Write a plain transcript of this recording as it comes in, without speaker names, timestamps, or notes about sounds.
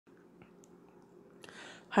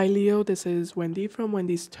Hi Leo, this is Wendy from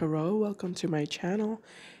Wendys Tarot. Welcome to my channel.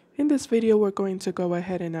 In this video, we're going to go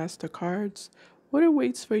ahead and ask the cards what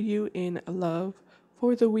awaits for you in love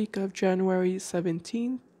for the week of January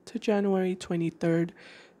 17th to January 23rd,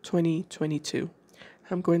 2022.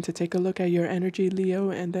 I'm going to take a look at your energy, Leo,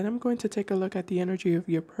 and then I'm going to take a look at the energy of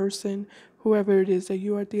your person, whoever it is that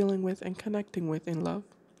you are dealing with and connecting with in love.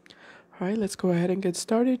 All right, let's go ahead and get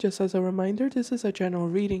started. Just as a reminder, this is a general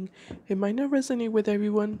reading. It might not resonate with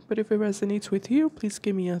everyone, but if it resonates with you, please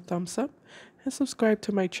give me a thumbs up and subscribe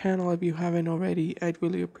to my channel if you haven't already. I'd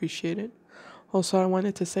really appreciate it. Also, I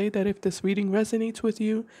wanted to say that if this reading resonates with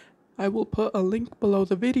you, I will put a link below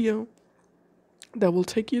the video that will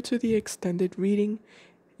take you to the extended reading.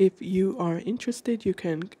 If you are interested, you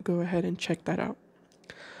can go ahead and check that out.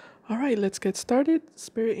 All right, let's get started.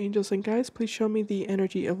 Spirit, angels, and guides, please show me the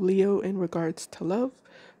energy of Leo in regards to love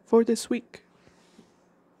for this week.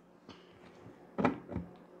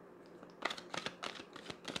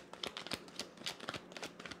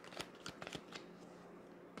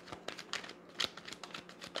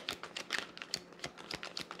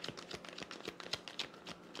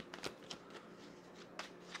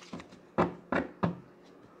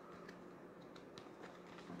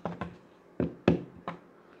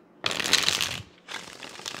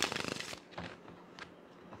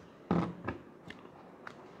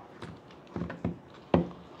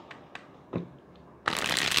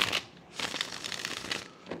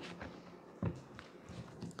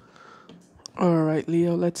 All right,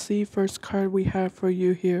 Leo, let's see. First card we have for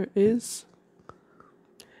you here is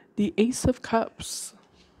the Ace of Cups,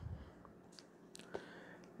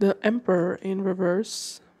 the Emperor in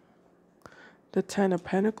reverse, the Ten of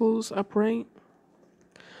Pentacles upright,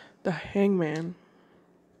 the Hangman,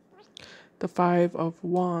 the Five of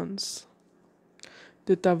Wands,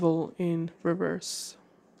 the Devil in reverse.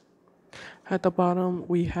 At the bottom,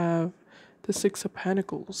 we have the Six of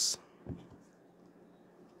Pentacles.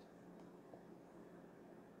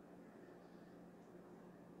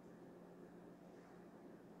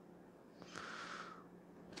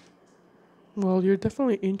 Well, you're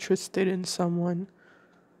definitely interested in someone.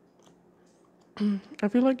 I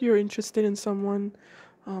feel like you're interested in someone.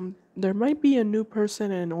 There might be a new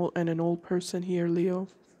person and an old person here, Leo.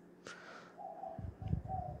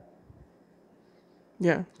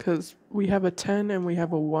 Yeah, because we have a 10 and we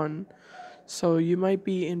have a 1. So you might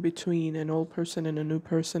be in between an old person and a new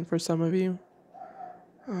person for some of you.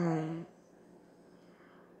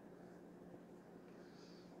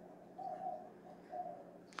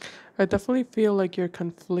 I definitely feel like you're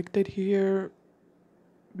conflicted here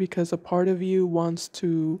because a part of you wants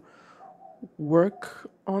to work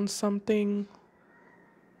on something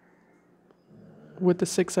with the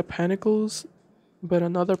Six of Pentacles, but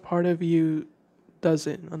another part of you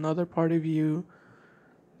doesn't. Another part of you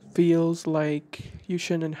feels like you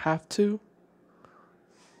shouldn't have to.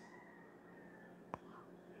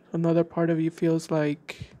 Another part of you feels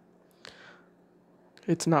like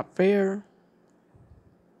it's not fair.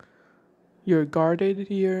 You're guarded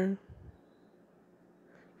here.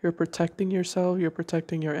 You're protecting yourself. You're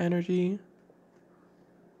protecting your energy.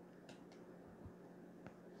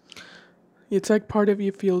 It's like part of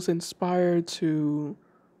you feels inspired to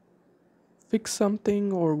fix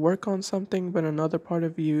something or work on something, but another part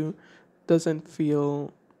of you doesn't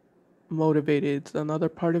feel motivated. Another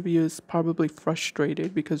part of you is probably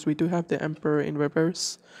frustrated because we do have the Emperor in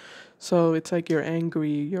reverse. So it's like you're angry,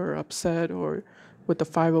 you're upset, or with the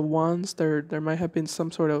Five of Wands, there might have been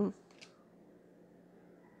some sort of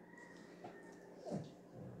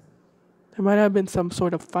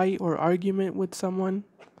fight or argument with someone.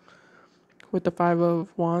 With the Five of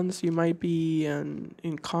Wands, you might be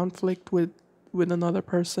in conflict with another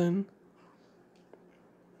person.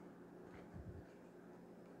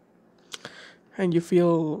 And you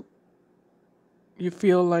feel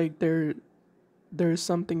like there's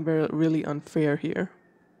something very really unfair here.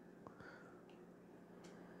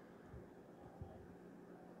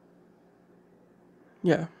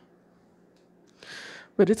 Yeah.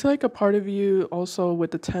 But it's like a part of you also with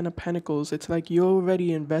the Ten of Pentacles. It's like you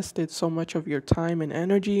already invested so much of your time and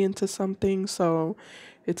energy into something. So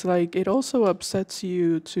it's like it also upsets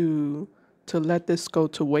you to let this go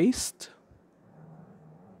to waste.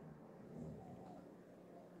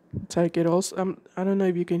 It's like it also I don't know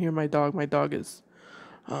if you can hear my dog. My dog is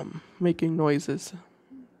making noises.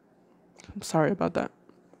 I'm sorry about that.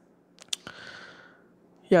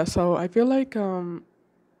 Yeah, so I feel like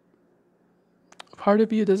part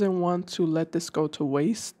of you doesn't want to let this go to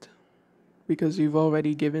waste because you've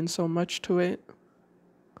already given so much to it.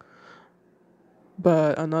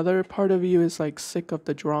 but another part of you is like sick of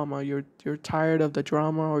the drama. You're tired of the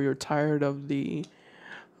drama, or you're tired of the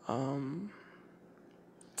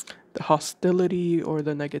hostility or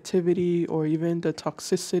the negativity or even the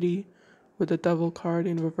toxicity with the devil card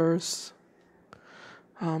in reverse.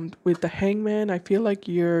 With the hangman, I feel like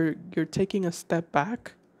you're taking a step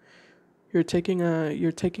back. You're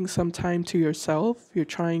taking some time to yourself. You're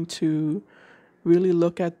trying to really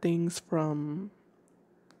look at things from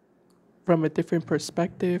a different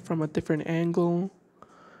perspective, from a different angle.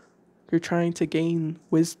 You're trying to gain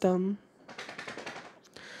wisdom.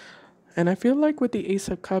 And I feel like with the Ace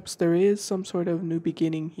of Cups, there is some sort of new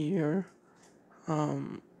beginning here,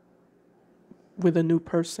 with a new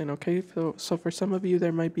person, okay? So for some of you,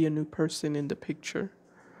 there might be a new person in the picture.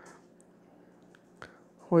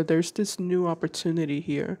 Or there's this new opportunity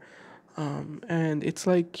here. And it's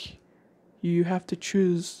like you have to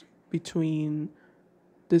choose between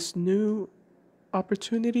this new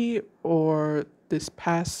opportunity or this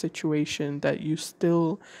past situation that you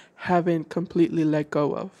still haven't completely let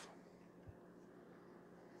go of.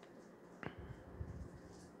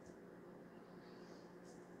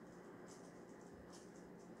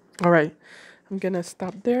 All right, I'm gonna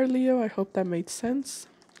stop there, Leo. I hope that made sense.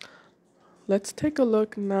 Let's take a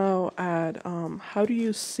look now at how do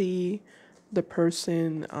you see the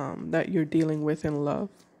person that you're dealing with in love?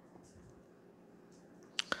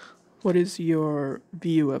 What is your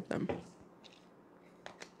view of them?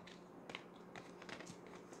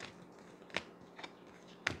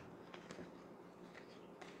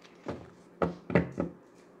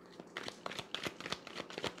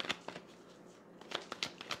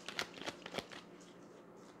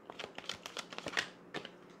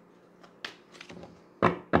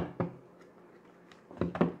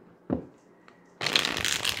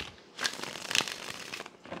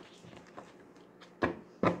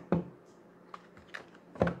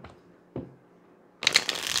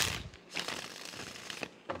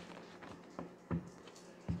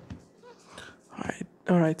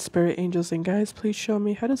 All right, spirit angels and guides, please show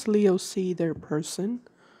me, how does Leo see their person?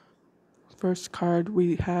 First card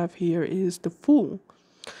we have here is the Fool.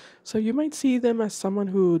 So you might see them as someone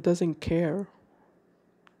who doesn't care,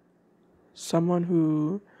 someone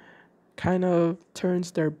who kind of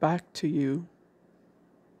turns their back to you.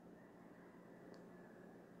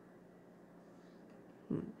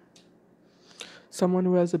 Someone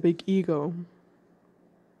who has a big ego.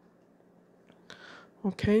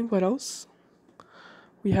 Okay, what else?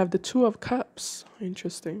 We have the Two of Cups.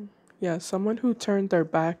 Interesting. Yeah, someone who turned their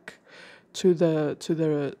back to their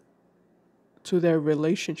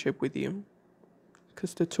relationship with you.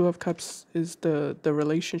 Because the Two of Cups is the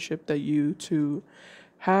relationship that you two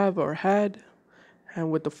have or had.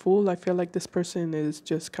 And with the Fool, I feel like this person is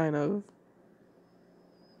just kind of,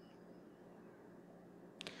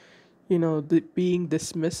 being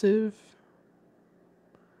dismissive,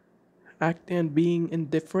 and being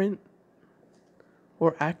indifferent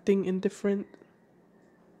or acting indifferent.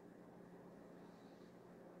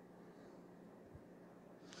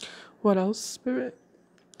 What else, Spirit?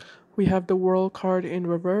 We have the World card in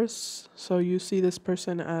reverse. So you see this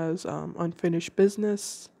person as unfinished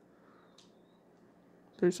business.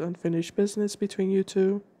 There's unfinished business between you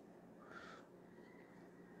two.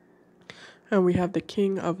 And we have the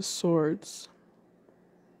King of Swords.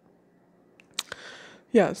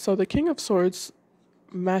 Yeah, so the King of Swords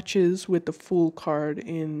matches with the Fool card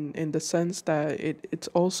in the sense that it's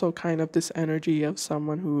also kind of this energy of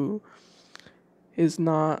someone who is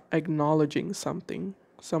not acknowledging something,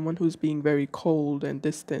 someone who's being very cold and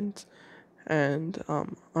distant and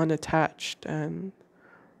unattached, and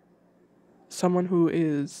someone who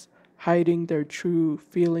is hiding their true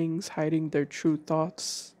feelings, hiding their true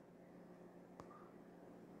thoughts,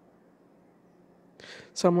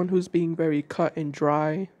 someone who's being very cut and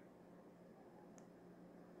dry.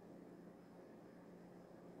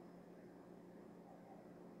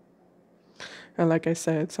 And like I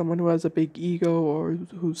said, someone who has a big ego or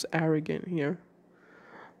who's arrogant here.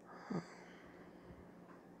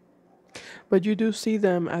 But you do see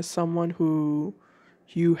them as someone who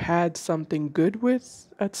you had something good with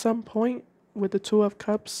at some point with the Two of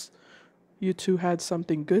Cups. You two had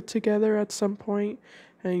something good together at some point,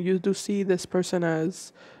 and you do see this person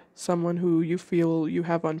as someone who you feel you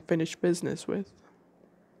have unfinished business with.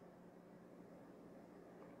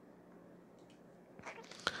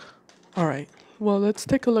 All right. Well, let's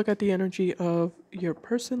take a look at the energy of your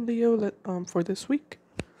person, Leo, for this week.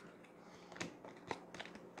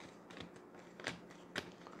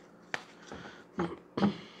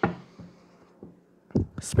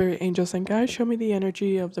 Spirit angels and guides, show me the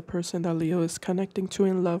energy of the person that Leo is connecting to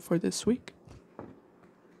in love for this week.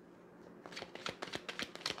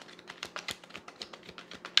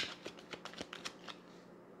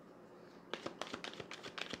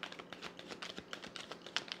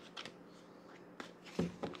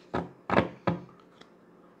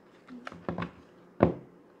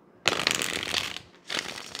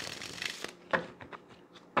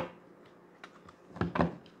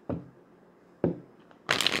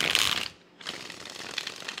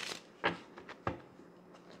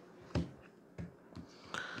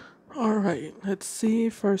 right, let's see.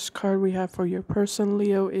 First card we have for your person,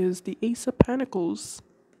 Leo, is the Ace of Pentacles.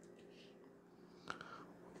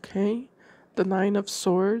 Okay, the Nine of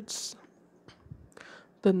Swords,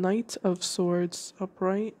 the Knight of Swords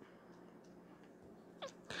upright,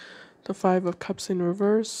 the Five of Cups in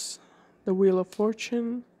reverse, the Wheel of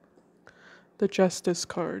Fortune, the Justice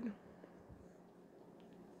card.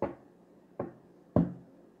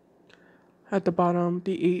 At the bottom,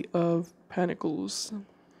 the Eight of Pentacles.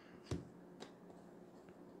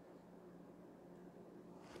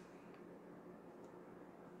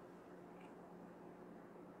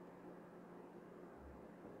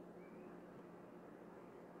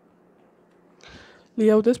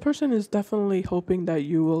 Leo, this person is definitely hoping that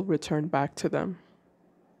you will return back to them.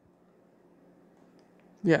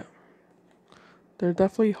 Yeah. They're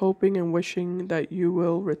definitely hoping and wishing that you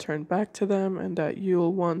will return back to them and that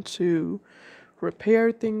you'll want to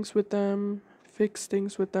repair things with them, fix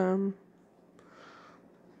things with them.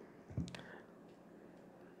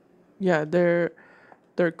 Yeah, they're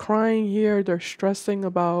crying here, they're stressing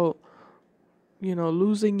about,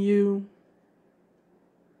 losing you.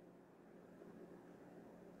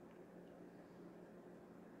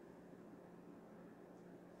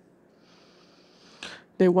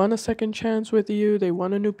 They want a second chance with you, they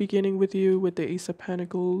want a new beginning with you with the Ace of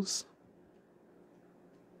Pentacles.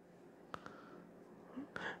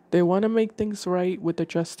 They want to make things right with the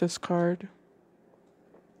Justice card.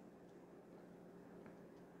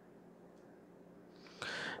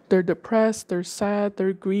 They're depressed, they're sad,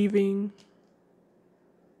 they're grieving.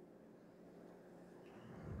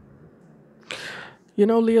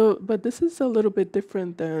 Leo, but this is a little bit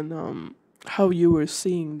different than how you were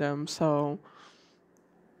seeing them. So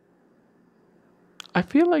I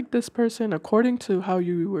feel like this person, according to how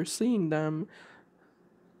you were seeing them,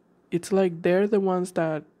 it's like they're the ones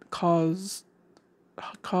that cause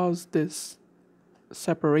this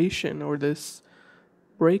separation or this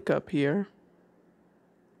breakup here.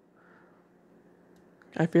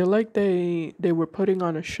 I feel like they were putting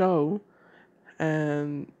on a show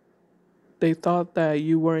and they thought that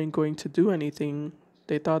you weren't going to do anything.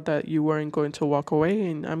 They thought that you weren't going to walk away,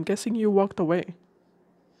 and I'm guessing you walked away.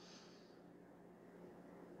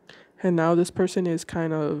 And now this person is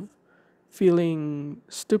kind of feeling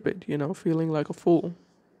stupid, feeling like a fool.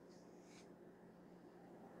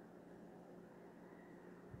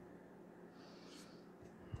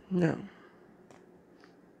 Yeah.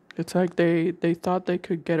 It's like they thought they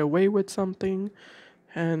could get away with something,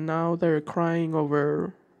 and now they're crying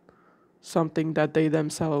over something that they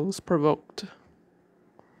themselves provoked.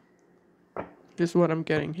 Is what I'm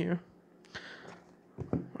getting here.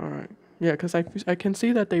 All right. Yeah, because I can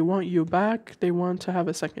see that they want you back. They want to have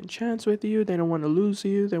a second chance with you. They don't want to lose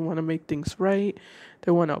you. They want to make things right.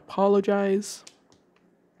 They want to apologize.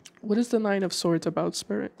 What is the Nine of Swords about,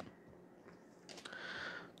 Spirit?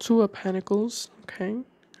 Two of Pentacles, okay.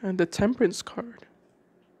 And the Temperance card.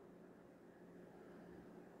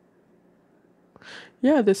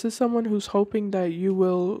 Yeah, this is someone who's hoping that you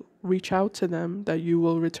will reach out to them, that you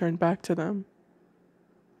will return back to them.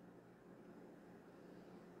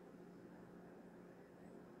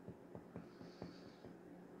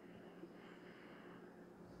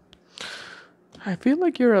 I feel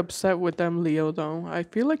like you're upset with them, Leo, though. I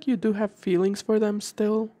feel like you do have feelings for them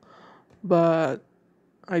still, but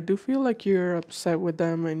I do feel like you're upset with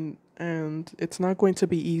them, and it's not going to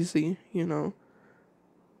be easy,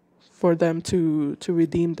 for them to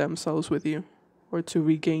redeem themselves with you or to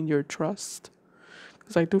regain your trust.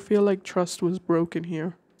 Because I do feel like trust was broken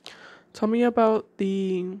here. Tell me about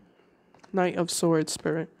the Knight of Swords,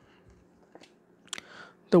 Spirit.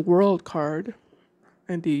 The World card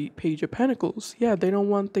and the Page of Pentacles. Yeah, they don't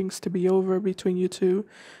want things to be over between you two.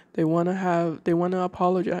 They want to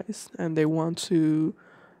apologize, and they want to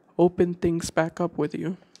open things back up with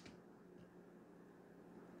you.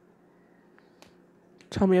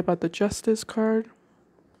 Tell me about the Justice card.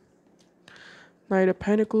 Knight of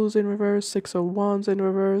Pentacles in reverse, Six of Wands in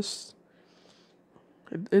reverse.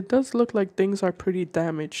 It does look like things are pretty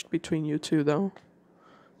damaged between you two, though.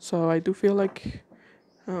 So I do feel like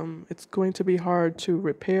it's going to be hard to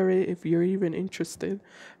repair it if you're even interested.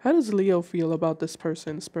 How does Leo feel about this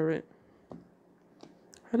person, Spirit?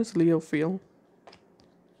 How does Leo feel?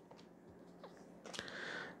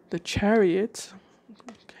 The Chariot.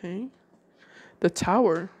 Okay. The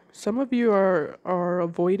Tower. Some of you are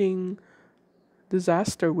avoiding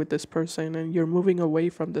disaster with this person, and you're moving away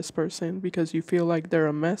from this person because you feel like they're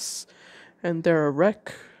a mess and they're a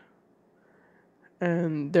wreck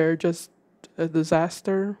and they're just a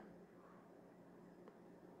disaster.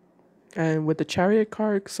 And with the Chariot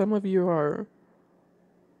card, some of you are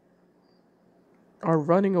are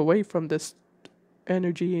running away from this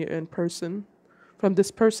energy and person, from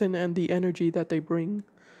this person and the energy that they bring,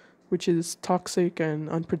 which is toxic and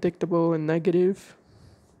unpredictable and negative.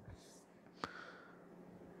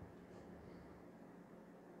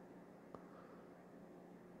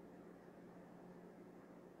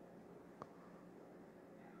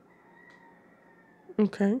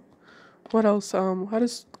 Okay. What else? How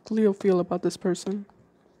does Leo feel about this person?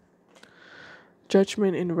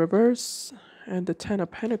 Judgment in reverse and the Ten of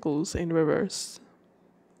Pentacles in reverse.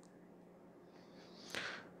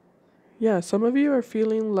 Yeah, some of you are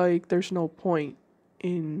feeling like there's no point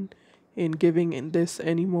in giving in this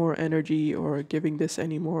any more energy or giving this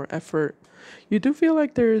any more effort. You do feel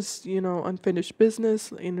like there's, unfinished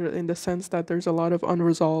business in the sense that there's a lot of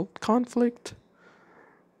unresolved conflict.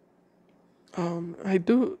 I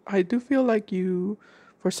do feel like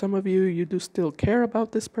for some of you, you do still care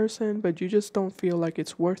about this person, but you just don't feel like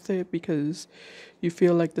it's worth it because you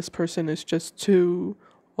feel like this person is just too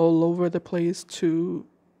all over the place, too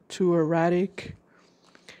erratic,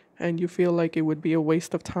 and you feel like it would be a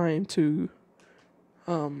waste of time to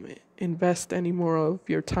invest any more of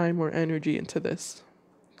your time or energy into this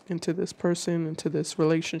person, into this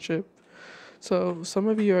relationship. So some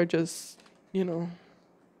of you are just,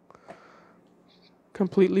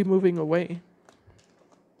 completely moving away.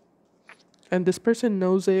 And this person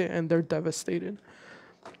knows it and they're devastated.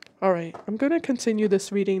 All right, I'm going to continue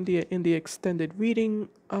this reading in the extended reading,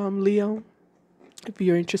 Leo. If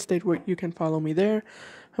you're interested, you can follow me there.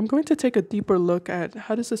 I'm going to take a deeper look at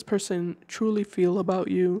how does this person truly feel about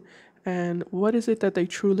you and what is it that they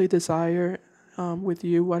truly desire with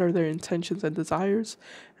you? What are their intentions and desires?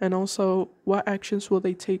 And also, what actions will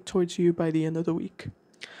they take towards you by the end of the week?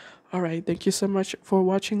 All right, thank you so much for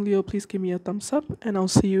watching, Leo. Please give me a thumbs up and I'll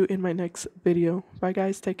see you in my next video. Bye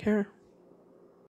guys, take care.